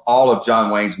almost all of John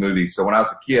Wayne's movies. So when I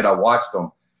was a kid, I watched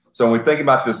them. So when we think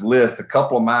about this list, a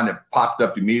couple of mine that popped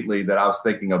up immediately that I was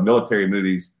thinking of military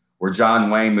movies were John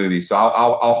Wayne movies. So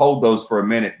I'll hold those for a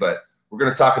minute, but we're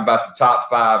going to talk about the top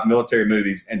 5 military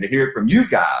movies, and to hear it from you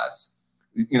guys,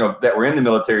 that were in the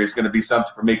military is going to be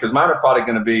something for me, because mine are probably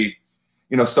going to be,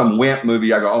 some wimp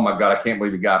movie. I go, oh my God, I can't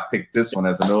believe the guy picked this one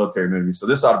as a military movie. So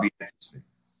this ought to be interesting.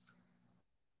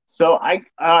 So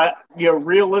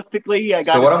realistically, I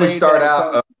got. So why don't we start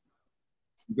out?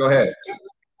 Go ahead.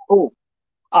 Oh,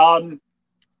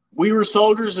 We Were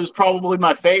Soldiers is probably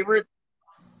my favorite,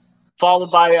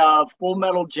 followed by Full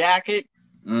Metal Jacket.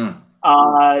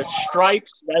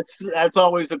 Stripes. That's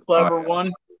always a clever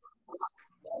one.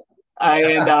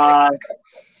 And not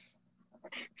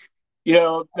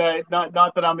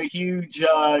that I'm a huge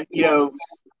I don't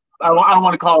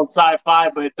want to call it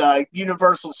sci-fi, but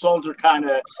Universal Soldier kind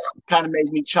of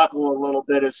made me chuckle a little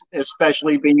bit,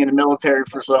 especially being in the military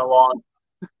for so long.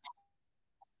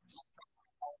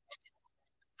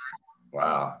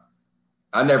 Wow,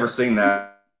 I never seen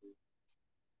that.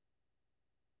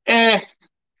 Van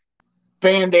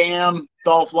Damme,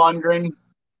 Dolph Lundgren.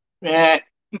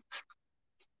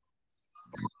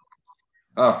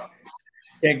 Oh,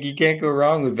 you can't go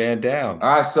wrong with Van Damme.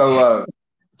 All right, so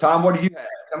Tom, what do you have?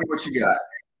 Tell me what you got.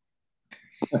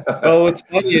 Well, what's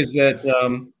funny is that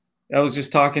I was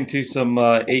just talking to some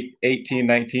 18,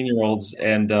 19-year-olds,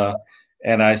 and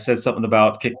I said something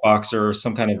about kickboxer or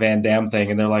some kind of Van Damme thing,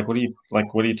 and they're like, "What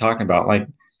are you talking about? Like,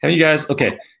 have you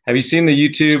seen the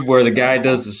YouTube where the guy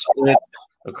does the split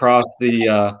across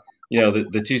the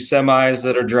the two semis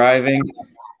that are driving?"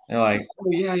 They're like,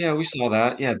 "Oh yeah, we saw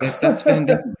that. Yeah, that's Van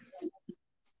Damme."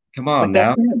 Come on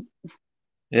now.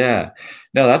 Yeah,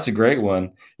 no, that's a great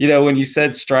one. When you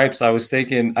said Stripes, I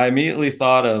immediately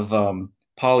thought of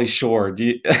Pauly Shore. Do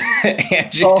you,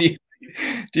 Andrew, do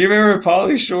you remember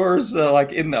Pauly Shore's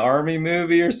like in the Army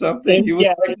movie or something? He was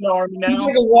in the Army now. He was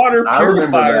like a water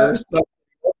purifier or something.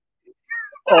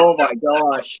 Oh my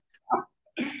gosh.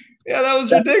 Yeah, that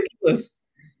was ridiculous.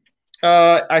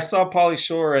 I saw Pauly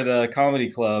Shore at a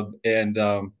comedy club, and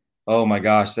oh my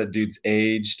gosh, that dude's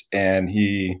aged, and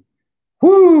he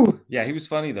was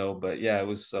funny though. But yeah,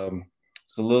 it's a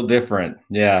little different.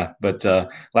 Yeah, but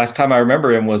last time I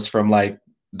remember him was from like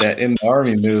that In the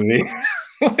Army movie,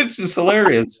 which is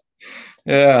hilarious.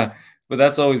 Yeah, but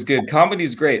that's always good.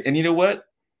 Comedy's great, and you know what?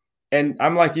 And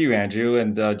I'm like you, Andrew,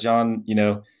 and John.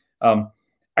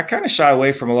 I kind of shy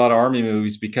away from a lot of Army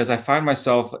movies because I find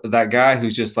myself that guy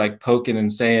who's just like poking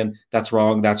and saying, that's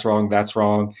wrong, that's wrong, that's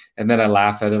wrong. And then I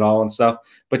laugh at it all and stuff.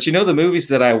 But the movies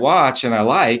that I watch and I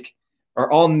like are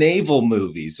all naval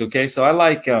movies. Okay. So I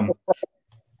like you.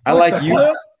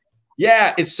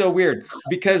 Yeah. It's so weird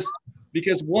because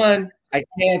one, I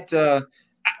can't, I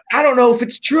don't know if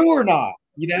it's true or not,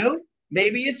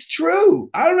 maybe it's true.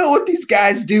 I don't know what these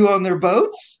guys do on their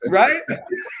boats. Right.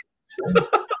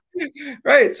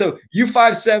 Right. So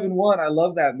U-571, I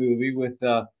love that movie with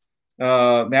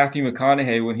Matthew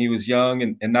McConaughey when he was young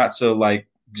and not so like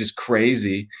just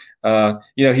crazy.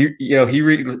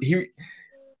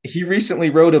 He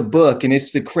recently wrote a book, and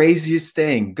it's the craziest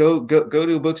thing. Go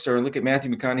to a bookstore and look at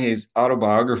Matthew McConaughey's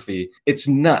autobiography. It's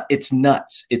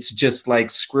nuts. It's just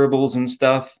like scribbles and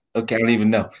stuff. Okay, I don't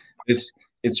even know.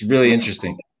 It's really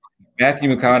interesting. Matthew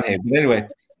McConaughey. But anyway,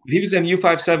 he was in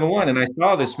U-571, and I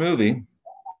saw this movie,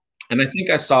 and I think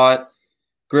I saw it,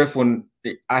 Griff, when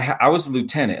I was a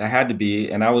lieutenant. I had to be,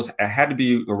 and I had to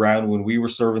be around when we were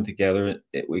serving together.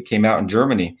 We came out in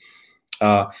Germany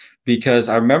because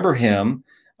I remember him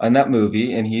in that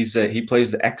movie, and he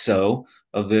plays the XO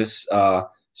of this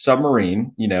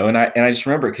submarine, and I just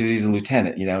remember it because he's a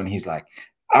lieutenant, and he's like,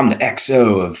 I'm the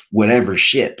XO of whatever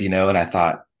ship, and I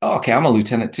thought, oh, okay, I'm a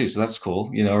lieutenant too, so that's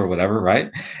cool, or whatever,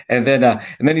 right? And then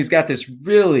he's got this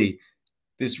really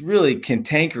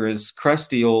cantankerous,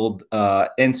 crusty old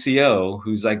NCO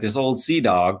who's like this old sea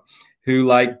dog who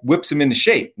like whips him into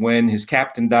shape when his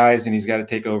captain dies and he's got to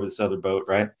take over this other boat,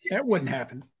 right? That wouldn't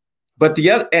happen. But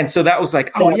and so that was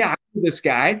like, oh yeah, I know this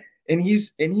guy, and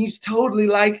he's totally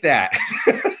like that.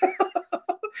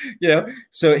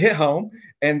 So it hit home.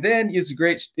 And then it's a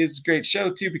great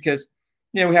show too, because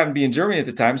we happened to be in Germany at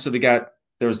the time, so there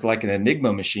was like an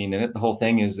Enigma machine in it. The whole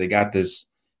thing is they got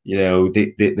this,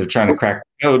 they're trying to crack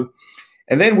the code.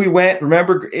 And then we went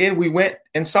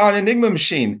and saw an Enigma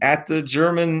machine at the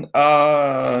German,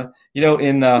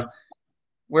 in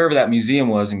wherever that museum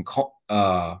was in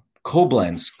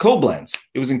Koblenz.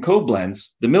 It was in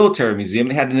Koblenz, the military museum.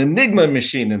 They had an Enigma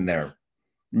machine in there.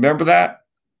 Remember that?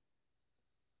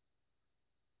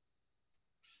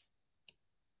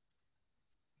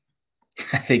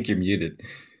 I think you're muted.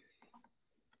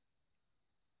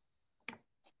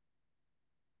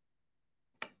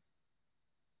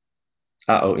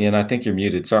 Ian, I think you're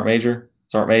muted. Sergeant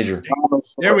Major.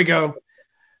 There we go.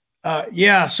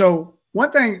 Yeah. So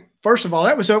one thing, first of all,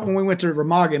 that was up when we went to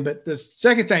Remagen. But the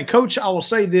second thing, Coach, I will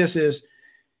say this is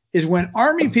when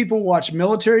Army people watch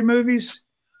military movies,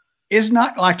 it's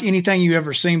not like anything you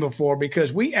ever seen before,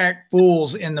 because we act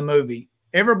fools in the movie.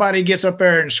 Everybody gets up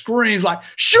there and screams like,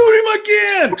 shoot him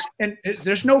again. And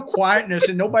there's no quietness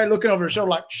and nobody looking over their shoulder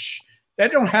like, shh,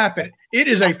 that don't happen. It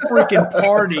is a freaking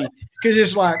party, because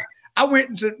it's like, I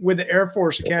went with the Air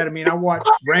Force Academy and I watched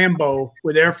Rambo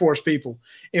with Air Force people.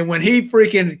 And when he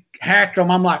freaking hacked them,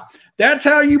 I'm like, that's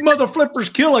how you mother flippers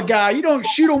kill a guy. You don't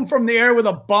shoot him from the air with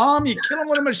a bomb. You kill him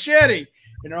with a machete.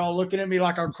 And they're all looking at me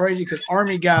like I'm crazy, because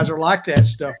Army guys are like that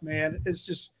stuff, man. It's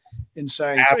just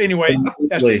insane. Absolutely. So anyway,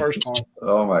 that's the first part.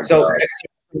 Oh my God. So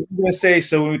I'm going to say,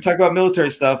 so when we talk about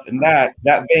military stuff and that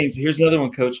vein, so here's another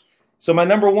one, Coach. So my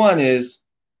number one is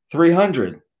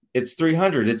 300. It's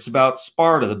 300. It's about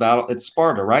Sparta, the battle. It's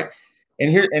Sparta, right?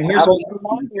 And here's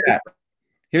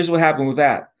what happened with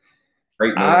that.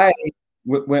 Great movie.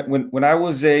 When I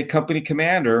was a company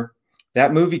commander,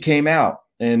 that movie came out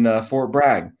in Fort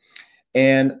Bragg,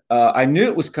 and I knew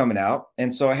it was coming out,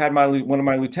 and so I had one of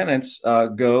my lieutenants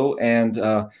go and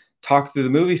talk to the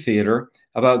movie theater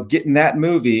about getting that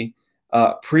movie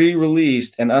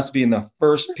pre-released and us being the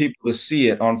first people to see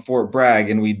it on Fort Bragg,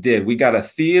 and we did. We got a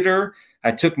theater.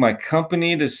 I took my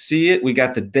company to see it. We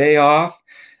got the day off,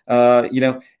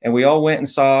 and we all went and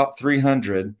saw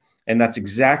 300. And that's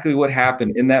exactly what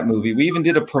happened in that movie. We even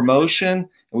did a promotion, and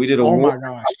we did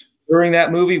a during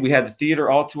that movie. We had the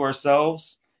theater all to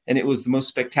ourselves, and it was the most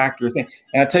spectacular thing.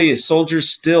 And I tell you, soldiers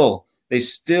still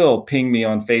ping me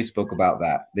on Facebook about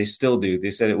that. They still do.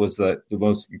 They said it was the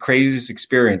most craziest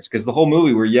experience, because the whole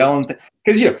movie we're yelling.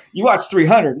 Because you watch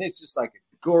 300, and it's just like a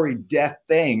gory death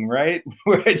thing, right?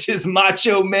 Where it's just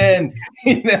macho men,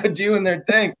 doing their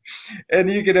thing,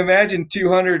 and you can imagine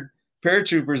 200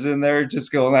 paratroopers in there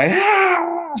just going like,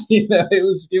 ah!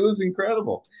 It was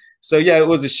incredible. So yeah, it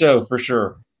was a show for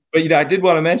sure. But I did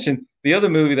want to mention the other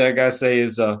movie that I gotta say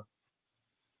is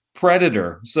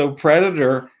Predator. So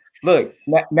Predator. Look,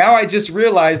 now I just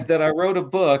realized that I wrote a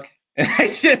book, and I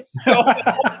just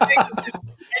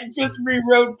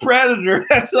rewrote Predator.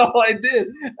 That's all I did.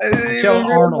 I didn't even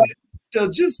realize until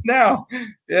just now.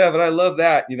 Yeah, but I love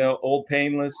that. Old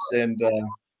Painless and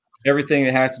everything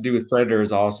that has to do with Predator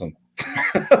is awesome.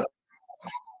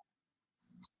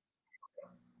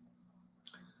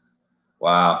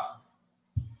 Wow.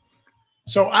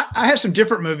 So I have some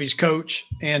different movies, Coach,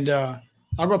 and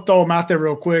I'll go throw them out there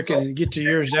real quick and get to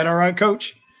yours. Is that all right,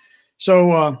 Coach?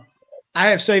 So I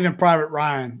have Saving Private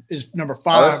Ryan is number 5.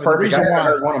 Oh, that's perfect. I haven't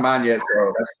heard one of mine yet,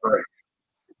 so that's great.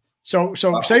 So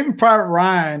Saving Private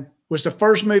Ryan was the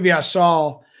first movie I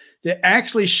saw that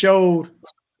actually showed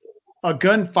a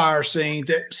gunfire scene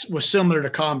that was similar to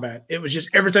combat. It was just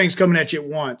everything's coming at you at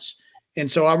once.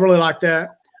 And so I really like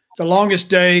that. The Longest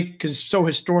Day, because it's so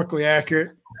historically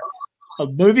accurate. A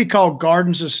movie called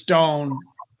Gardens of Stone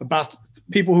about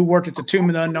people who worked at the Tomb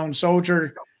of the Unknown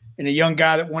Soldier and a young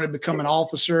guy that wanted to become an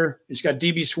officer. It's got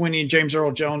D.B. Sweeney and James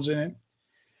Earl Jones in it.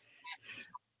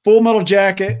 Full Metal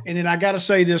Jacket. And then I got to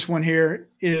say this one here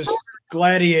is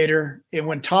Gladiator. And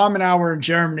when Tom and I were in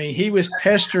Germany, he was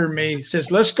pestering me, says,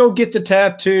 let's go get the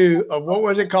tattoo of what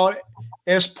was it called?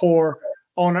 S-Por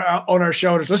on our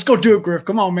shoulders. Let's go do it, Griff.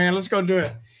 Come on, man. Let's go do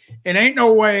it. And ain't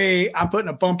no way I'm putting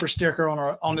a bumper sticker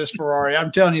on this Ferrari.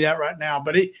 I'm telling you that right now.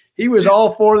 But he was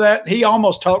all for that. He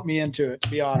almost talked me into it, to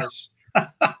be honest.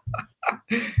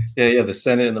 Yeah, the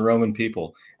Senate and the Roman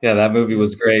people. Yeah, that movie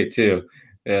was great too.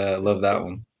 Yeah, I love that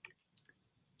one.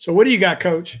 So what do you got,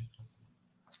 Coach?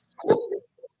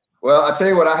 Well, I tell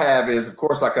you what I have is, of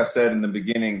course, like I said in the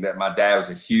beginning, that my dad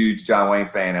was a huge John Wayne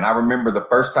fan. And I remember the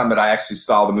first time that I actually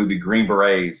saw the movie Green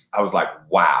Berets, I was like,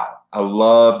 wow, I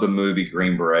love the movie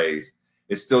Green Berets.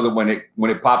 It's still that when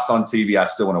it pops on TV, I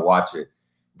still want to watch it.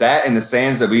 That and The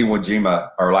Sands of Iwo Jima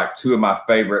are like two of my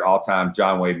favorite all-time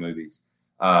John Wayne movies.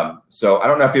 So I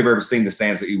don't know if you've ever seen The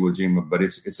Sands of Iwo Jima, but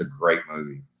it's a great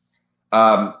movie.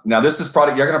 Now this is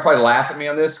probably, you're going to probably laugh at me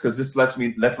on this because this lets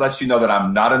you know that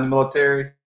I'm not in the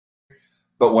military.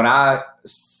 But when I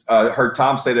heard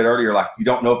Tom say that earlier, like you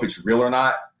don't know if it's real or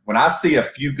not. When I see A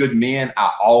Few Good Men,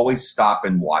 I always stop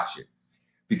and watch it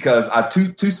because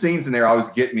two scenes in there always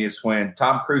get me is when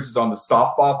Tom Cruise is on the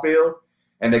softball field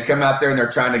and they come out there and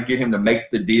they're trying to get him to make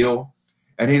the deal.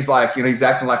 And he's like, he's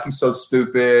acting like he's so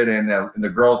stupid. And the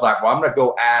girl's like, well, I'm going to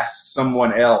go ask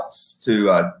someone else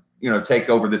to, take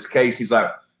over this case. He's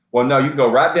like, well, no, you can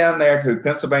go right down there to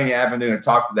Pennsylvania Avenue and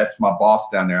talk to that's my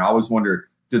boss down there. I always wondered,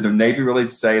 did the Navy really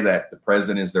say that the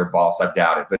president is their boss? I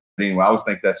doubt it. But anyway, I always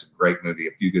think that's a great movie,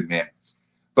 A Few Good Men.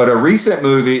 But a recent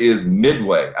movie is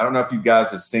Midway. I don't know if you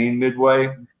guys have seen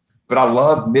Midway, but I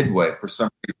love Midway for some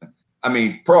reason. I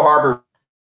mean, Pearl Harbor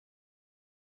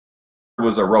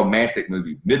was a romantic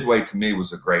movie. Midway to me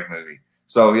was a great movie.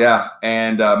 So yeah,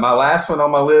 and my last one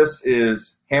on my list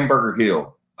is Hamburger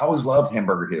Hill. I always loved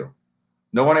Hamburger Hill.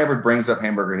 No one ever brings up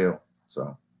Hamburger Hill.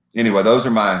 So anyway, those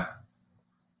are mine.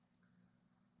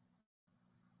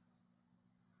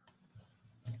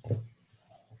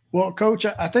 Well, Coach,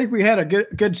 I think we had a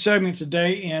good segment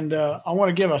today, and I want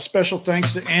to give a special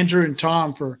thanks to Andrew and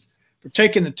Tom for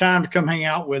taking the time to come hang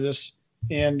out with us.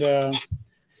 And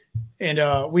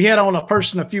we had on a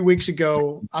person a few weeks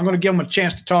ago. I'm going to give them a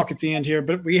chance to talk at the end here,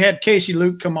 but we had Casey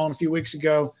Luke come on a few weeks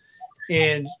ago,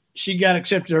 and she got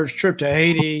accepted her trip to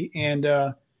Haiti, and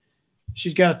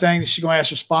she's got a thing that she's going to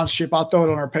ask for sponsorship. I'll throw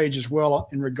it on our page as well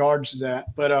in regards to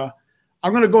that. But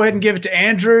I'm going to go ahead and give it to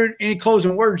Andrew. Any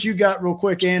closing words you got real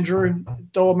quick, Andrew, and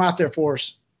throw them out there for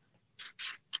us.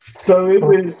 So it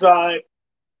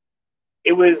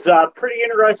was pretty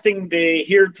interesting to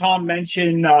hear Tom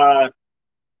mention,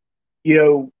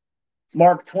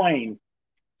 Mark Twain.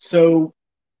 So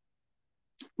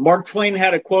Mark Twain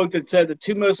had a quote that said the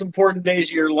two most important days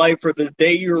of your life are the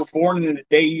day you were born and the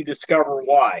day you discover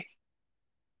why.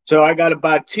 So I got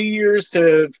about 2 years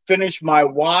to finish my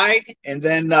why, and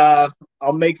then I'll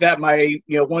make that my,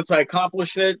 once I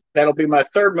accomplish it, that'll be my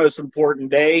third most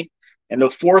important day. And the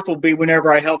fourth will be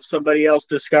whenever I help somebody else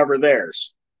discover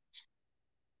theirs.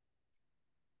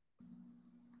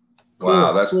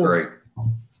 Wow, that's cool. Great.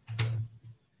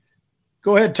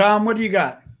 Go ahead, Tom. What do you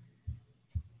got?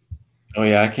 Oh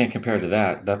yeah, I can't compare to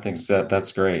that.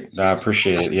 That's great. I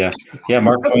appreciate it. Yeah.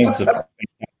 Mark Twain's a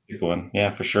fantastic one.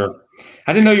 Yeah, for sure.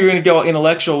 I didn't know you were going to go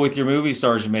intellectual with your movie,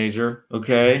 Sergeant Major.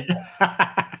 Okay.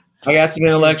 I got some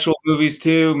intellectual movies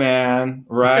too, man.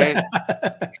 Right?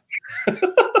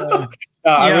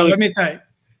 Let me think.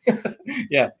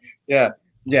 Yeah.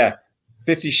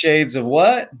 50 Shades of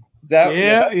what? Is that?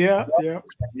 Yeah.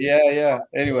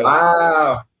 Anyway.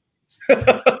 Wow.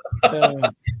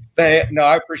 No,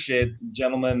 I appreciate it,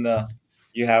 gentlemen.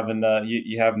 You having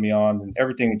me on and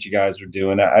everything that you guys are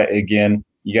doing. Again,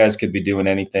 you guys could be doing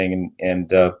anything, and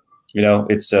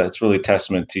it's really a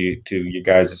testament to you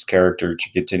guys' character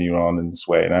to continue on in this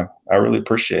way, and I really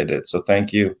appreciate it. So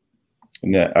thank you,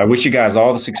 and I wish you guys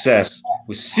all the success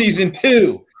with season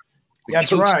 2.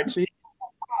 That's right. See?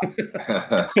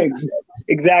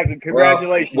 Exactly.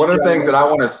 Congratulations. Well, one of the things that I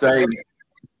want to say.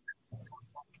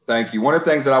 Thank you. One of the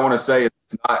things that I want to say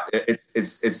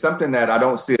is it's something that I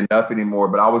don't see enough anymore,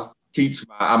 but I always teach.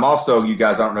 I'm also, you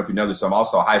guys, I don't know if you know this, I'm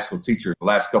also a high school teacher. The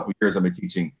last couple of years I've been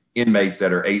teaching inmates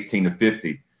that are 18 to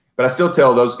 50. But I still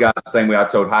tell those guys the same way I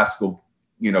told high school,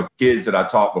 kids that I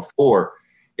taught before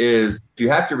is you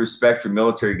have to respect your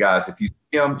military guys. If you see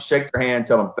them, shake their hand,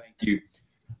 tell them thank you.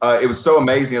 it was so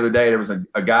amazing the other day. There was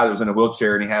a guy that was in a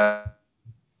wheelchair and he had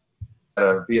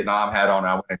a Vietnam hat on.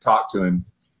 I went and talked to him,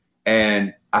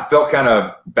 and I felt kind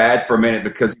of bad for a minute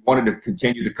because he wanted to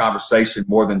continue the conversation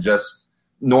more than just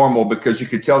normal, because you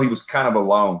could tell he was kind of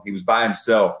alone. He was by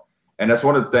himself. And that's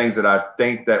one of the things that I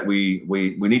think that we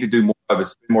need to do more of, is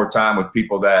spend more time with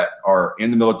people that are in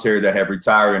the military, that have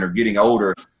retired and are getting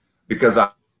older, because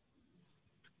I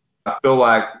feel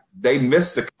like they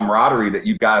miss the camaraderie that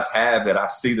you guys have, that I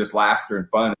see this laughter and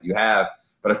fun that you have.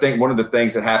 But I think one of the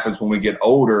things that happens when we get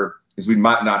older is we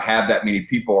might not have that many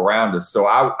people around us. So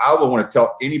I would want to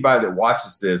tell anybody that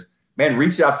watches this, man,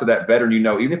 reach out to that veteran,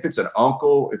 even if it's an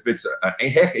uncle, if it's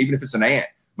heck, even if it's an aunt.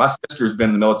 My sister's been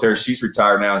in the military. She's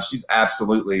retired now, and she's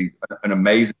absolutely an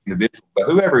amazing individual. But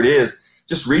whoever it is,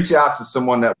 just reach out to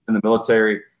someone that's in the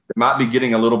military that might be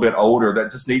getting a little bit older, that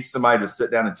just needs somebody to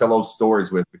sit down and tell those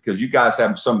stories with, because you guys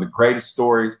have some of the greatest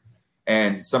stories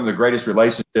and some of the greatest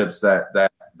relationships that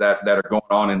are going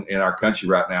on in our country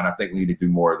right now. And I think we need to do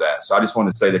more of that. So I just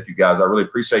want to say that, you guys, I really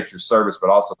appreciate your service, but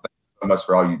also thank you so much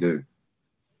for all you do.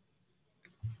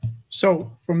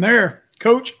 So from there,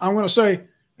 Coach, I'm going to say,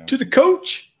 to the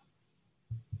coach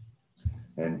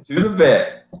and to the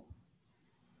vet,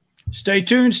 stay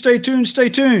tuned, stay tuned, stay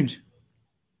tuned.